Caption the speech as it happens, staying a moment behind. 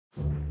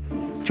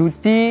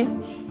cuti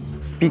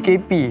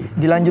PKP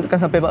dilanjutkan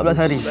sampai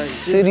 14 hari.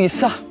 Serius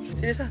sah?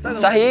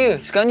 Sahih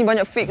ke? Sekarang ni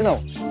banyak fake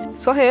tau.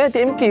 Sahih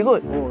TMK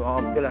kot.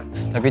 Betul lah.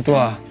 Tapi tu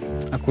lah,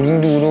 aku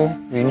rindu tu.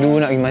 Rindu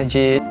nak pergi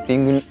masjid,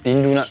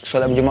 rindu nak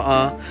solat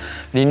berjemaah,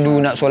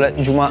 rindu nak solat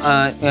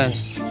Jumaat kan.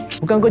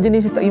 Bukan kau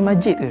jenis tak pergi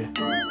masjid ke?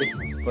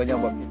 Kau jangan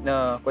buat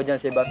fitnah. Kau jangan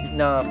sebar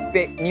fitnah.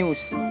 Fake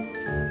news.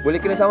 Boleh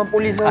kena sama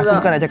polis tau tak? Aku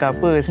bukan nak cakap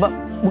apa. Sebab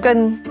bukan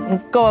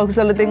kau aku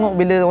selalu tengok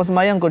bila orang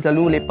sembahyang kau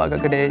selalu lepak kat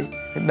kedai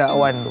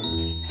dakwan tu.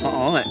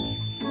 Kan?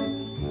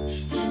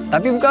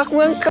 Tapi bukan aku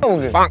dengan kau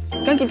ke?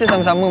 Kan kita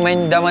sama-sama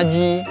main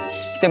damaji,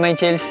 kita main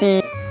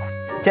Chelsea.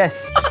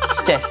 Chess.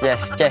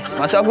 Chess.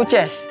 Maksud aku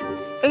chess.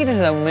 Kan kita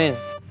sama main.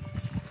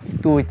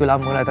 Itu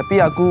lama lah.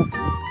 Tapi aku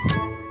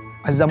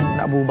azam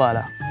nak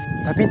berubah lah.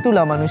 Tapi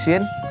itulah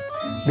manusia kan.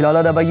 Bila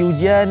Allah dah bagi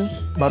ujian,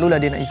 barulah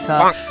dia nak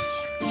hisap.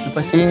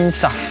 Lepas tu,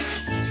 insaf.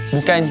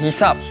 Bukan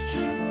hisap.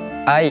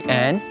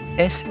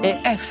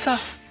 INSAF.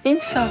 Saf.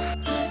 Insaf.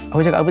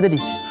 Aku cakap apa tadi?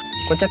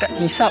 Kau cakap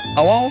hisap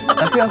awal.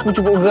 Tapi aku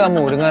cukup geram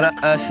dengan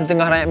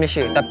setengah rakyat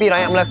Malaysia. Tapi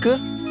rakyat Melaka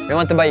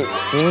memang terbaik.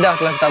 Mindah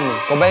kelas pertama.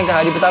 Kau bayangkan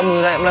hari pertama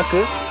rakyat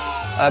Melaka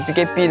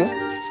PKP tu,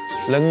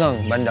 lengang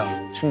bandar.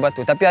 Sumpah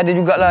tu. Tapi ada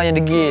jugalah yang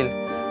degil.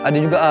 Ada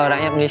juga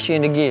rakyat Malaysia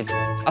yang degil.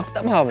 Aku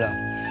tak faham lah.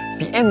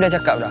 PM dah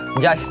cakap dah,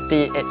 just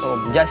stay at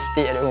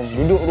home,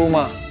 duduk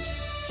rumah.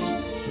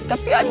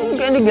 Tapi ada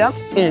juga yang degil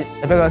aku.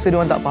 Tapi aku rasa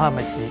diorang tak faham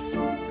Pakcik.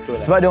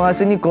 Sebab diorang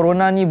rasa ni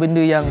corona ni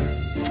benda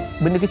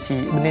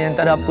kecil, benda yang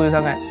tak ada apa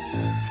sangat.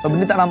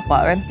 Benda tak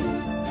nampak kan.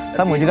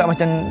 Sama juga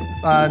macam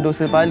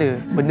dosa pahala,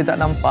 benda tak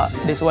nampak.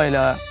 That's why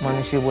lah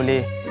manusia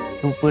boleh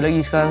lupa lagi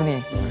sekarang ni.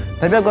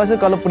 Tapi aku rasa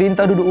kalau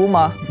perintah duduk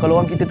rumah,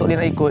 kalau orang kita tak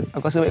boleh nak ikut,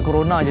 aku rasa baik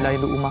corona je lah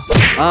yang duduk rumah.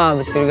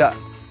 Betul juga.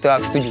 Tu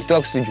aku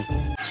setuju.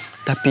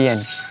 Tapi kan,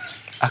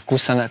 aku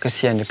sangat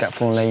kesian dekat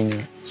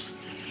frontliner.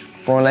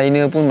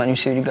 Frontliner pun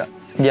manusia juga.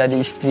 Dia ada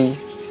isteri.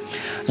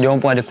 Dia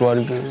orang pun ada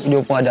keluarga. Dia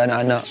pun ada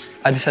anak-anak.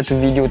 Ada satu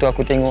video tu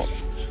aku tengok.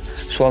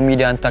 Suami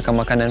dia hantarkan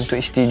makanan untuk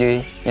isteri dia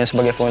yang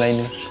sebagai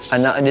frontliner.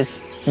 Anak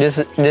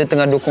dia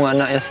tengah dukung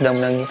anak yang sedang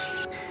menangis.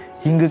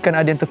 Hingga kan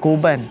ada yang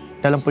terkorban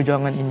dalam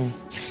perjuangan ini.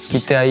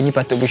 Kita hari ini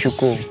patut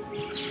bersyukur.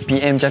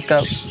 PM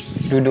cakap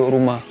duduk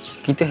rumah.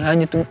 Kita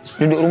hanya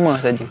duduk rumah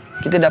saja.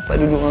 Kita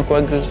dapat duduk dengan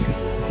keluarga.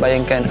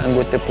 Bayangkan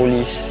anggota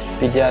polis,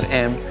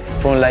 PDRM,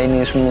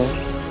 frontliner semua.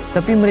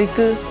 Tapi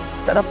mereka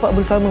tak dapat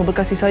bersama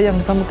berkasih sayang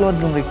bersama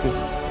keluarga mereka.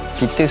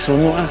 Kita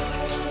seronok lah.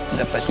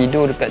 Dapat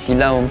tidur dekat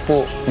tilam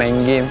empuk, main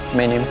game,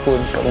 main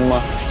handphone kat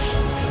rumah.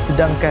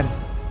 Sedangkan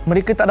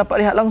mereka tak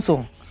dapat rehat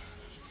langsung.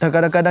 Dan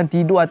kadang-kadang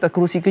tidur atas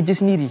kerusi kerja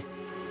sendiri.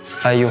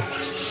 Ayuh,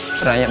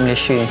 rakyat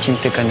Malaysia yang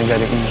cintakan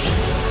negara ini.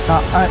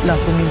 Taatlah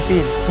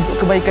pemimpin untuk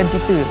kebaikan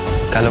kita.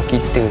 Kalau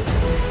kita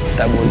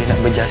tak boleh nak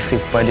berjasa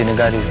kepada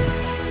negara,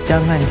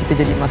 jangan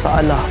kita jadi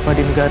masalah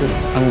pada negara.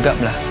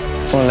 Anggaplah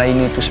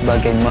frontliner itu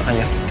sebagai mak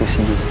ayah kita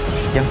sendiri.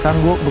 Yang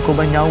sanggup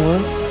berkorban nyawa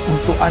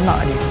untuk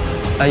anak dia.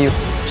 Ayuh,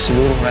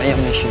 seluruh rakyat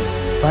Malaysia,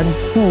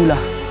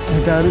 bantulah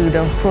negara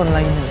dan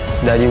frontliner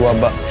dari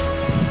wabak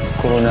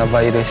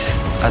coronavirus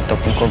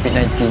ataupun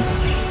COVID-19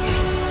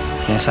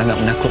 yang sangat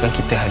menakutkan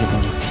kita hari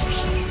ini.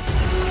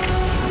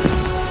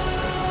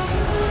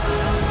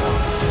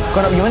 Kau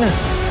nak pergi mana?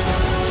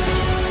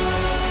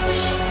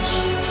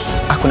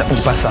 Aku nak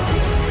pergi pasar.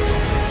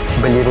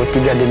 Beli roti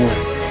gardenia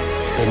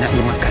dan nak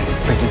dimakan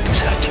begitu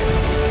saja.